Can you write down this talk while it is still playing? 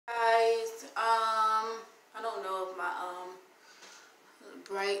I don't know if my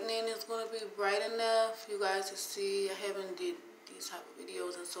brightening is gonna be bright enough you guys to see. I haven't did these type of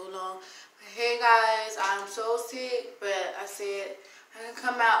videos in so long. Hey guys, I'm so sick, but I said I can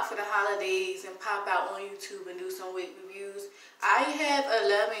come out for the holidays and pop out on YouTube and do some wig reviews. I have a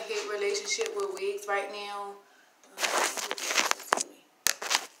love and hate relationship with wigs right now.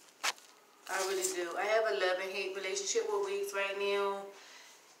 I really do. I have a love and hate relationship with wigs right now.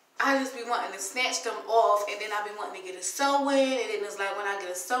 I just be wanting to snatch them off, and then I be wanting to get a sew-in, and then it's like when I get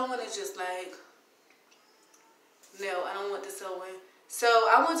a sew-in, it's just like, no, I don't want the sew-in. So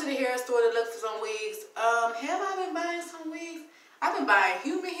I went to the hair store to look for some wigs. Have I been buying some wigs? I've been buying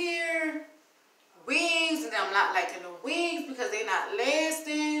human hair, wigs, and I'm not liking the wigs because they're not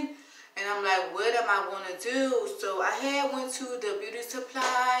lasting. And I'm like, what am I going to do? So I had went to the beauty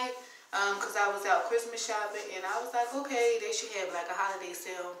supply because I was out Christmas shopping, and I was like, okay, they should have like a holiday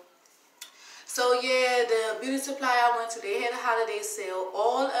sale. So yeah, the beauty supply I went to, they had a holiday sale.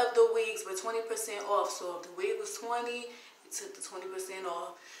 All of the wigs were 20% off. So if the wig was 20, it took the 20%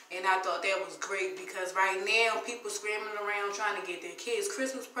 off. And I thought that was great because right now people scrambling around trying to get their kids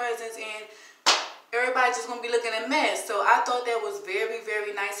Christmas presents, and everybody's just gonna be looking a mess. So I thought that was very,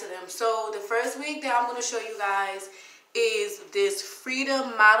 very nice of them. So the first wig that I'm gonna show you guys is this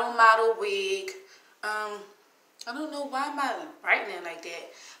Freedom Model wig. I don't know why am I brightening like that,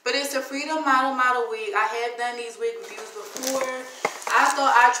 but it's a Freedom Model wig. I have done these wig reviews before. I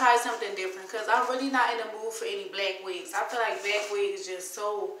thought I'd try something different because I'm really not in the mood for any black wigs. I feel like black wigs is just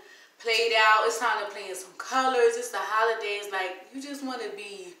so played out. It's time to play in some colors. It's the holidays. Like, you just want to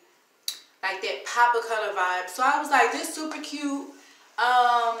be like that pop of color vibe. So I was like, this super cute.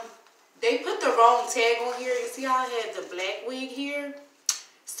 They put the wrong tag on here. You see how I had the black wig here?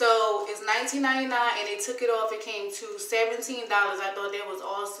 So it's $19.99 and they took it off. It came to $17. I thought that was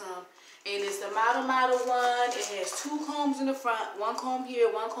awesome. And it's the model one. It has two combs in the front. One comb here,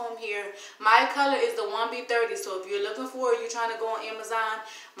 one comb here. My color is the 1B30. So if you're looking for it, you're trying to go on Amazon,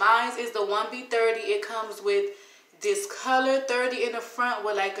 mine is the 1B30. It comes with this color 30 in the front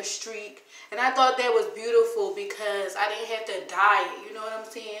with like a streak. And I thought that was beautiful because I didn't have to dye it. You know what I'm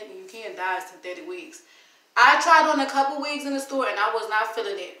saying? You can't dye synthetic wigs. I tried on a couple wigs in the store and I was not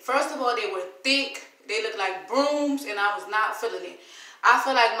feeling it. First of all, they were thick. They looked like brooms and I was not feeling it. I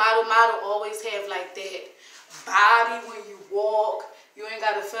feel like model always have like that body when you walk. You ain't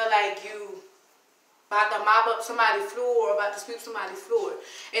got to feel like you about to mop up somebody's floor or about to sweep somebody's floor.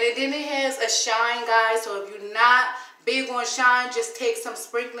 And then it has a shine, guys. So if you're not big on shine, just take some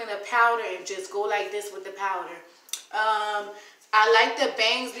sprinkling of powder and just go like this with the powder. I like the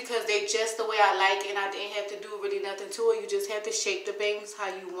bangs because they just the way I like it, and I didn't have to do really nothing to it. You just have to shape the bangs how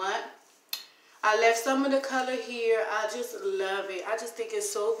you want. I left some of the color here. I just love it. I just think it's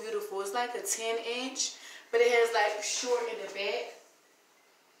so beautiful. It's like a 10-inch, but it has like short in the back.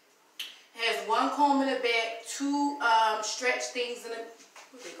 It has one comb in the back, two stretch things in the,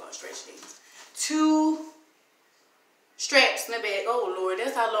 what they call stretch things? Two straps in the back. Oh Lord,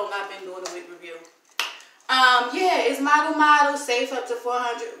 that's how long I've been doing the wig review. Yeah, it's model, safe up to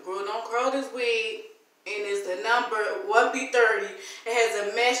 400. Girl, don't curl this wig. And it's the number 1B30. It has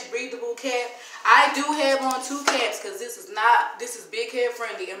a mesh breathable cap. I do have on two caps because this is big head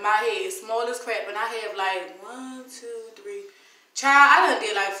friendly. In my head, it's small as crap. And I have like 1, 2, 3. Child, I done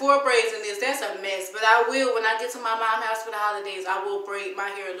did like 4 braids in this. That's a mess. But I will, when I get to my mom's house for the holidays, I will braid my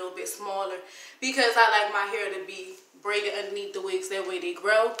hair a little bit smaller because I like my hair to be braided underneath the wigs. That way they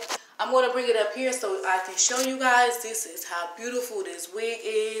grow. I'm going to bring it up here so I can show you guys. This is how beautiful this wig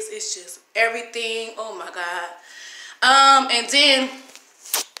is. It's just everything. Oh my God. And then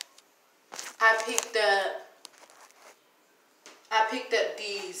I picked up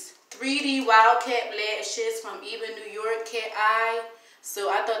these 3D Wildcat lashes from Ebin, New York, Cat Eye. So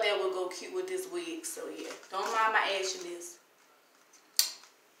I thought that would go cute with this wig. So yeah, don't mind my actioniness.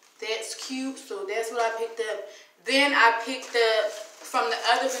 That's cute. So that's what I picked up. Then I picked up from the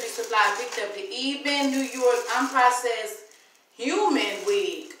other beauty supply. I picked up the Ebin, New York unprocessed human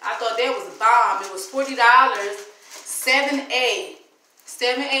wig. I thought that was a bomb. It was $40. 7A.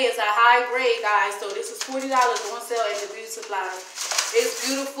 7A is a high grade, guys. So this is $40 on sale at the beauty supply. It's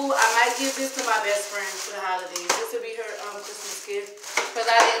beautiful. I might give this to my best friend for the holidays. This will be her Christmas gift because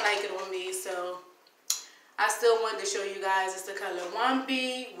I didn't like it on me. So I still wanted to show you guys. It's the color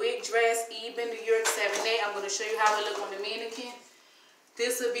 1B wig dress Ebin, New York 7A. I'm going to show you how it look on the mannequin.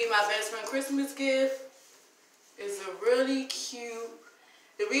 This would be my best friend Christmas gift. It's a really cute.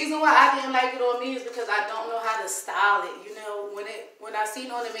 The reason why I didn't like it on me is because I don't know how to style it. You know, when I seen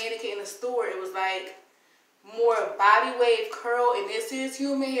it on the mannequin in the store, it was like more body wave curl, and this is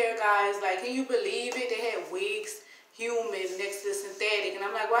human hair, guys. Like, can you believe it? They had wigs human next to the synthetic, and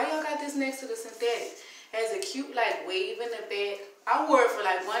I'm like, why y'all got this next to the synthetic? It has a cute like wave in the back. I wore it for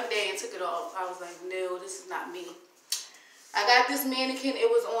like one day and took it off. I was like, no, this is not me. I got this mannequin. It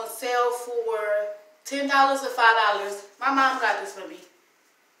was on sale for $10 or $5. My mom got this for me.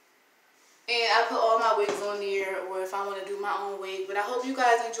 And I put all my wigs on there, or if I want to do my own wig. But I hope you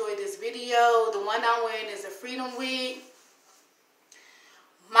guys enjoyed this video. The one I'm wearing is a Freedom wig.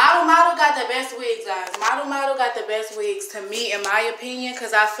 Model got the best wigs, guys. Model got the best wigs to me, in my opinion,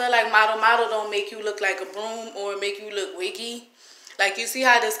 because I feel like Model don't make you look like a broom or make you look wiggy. Like, you see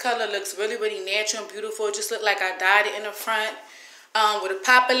how this color looks really, really natural and beautiful. It just look like I dyed it in the front with a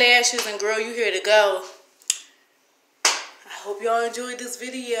pop of lashes. And girl, you here to go. I hope y'all enjoyed this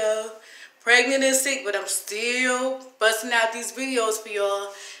video. Pregnant and sick, but I'm still busting out these videos for y'all.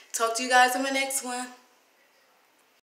 Talk to you guys in my next one.